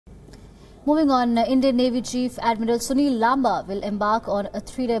Moving on, Indian Navy Chief Admiral Sunil Lamba will embark on a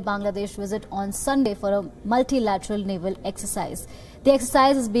 3-day Bangladesh visit on Sunday for a multilateral naval exercise. The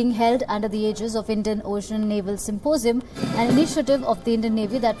exercise is being held under the aegis of Indian Ocean Naval Symposium, an initiative of the Indian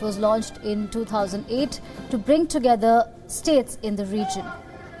Navy that was launched in 2008 to bring together states in the region.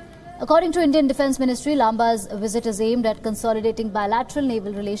 According to Indian Defence Ministry, Lamba's visit is aimed at consolidating bilateral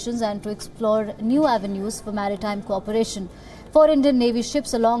naval relations and to explore new avenues for maritime cooperation. 4 Indian Navy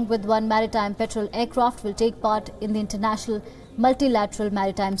ships along with 1 maritime patrol aircraft will take part in the international multilateral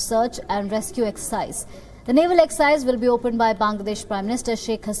maritime search and rescue exercise. The naval exercise will be opened by Bangladesh Prime Minister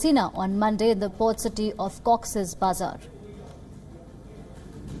Sheikh Hasina on Monday in the port city of Cox's Bazar.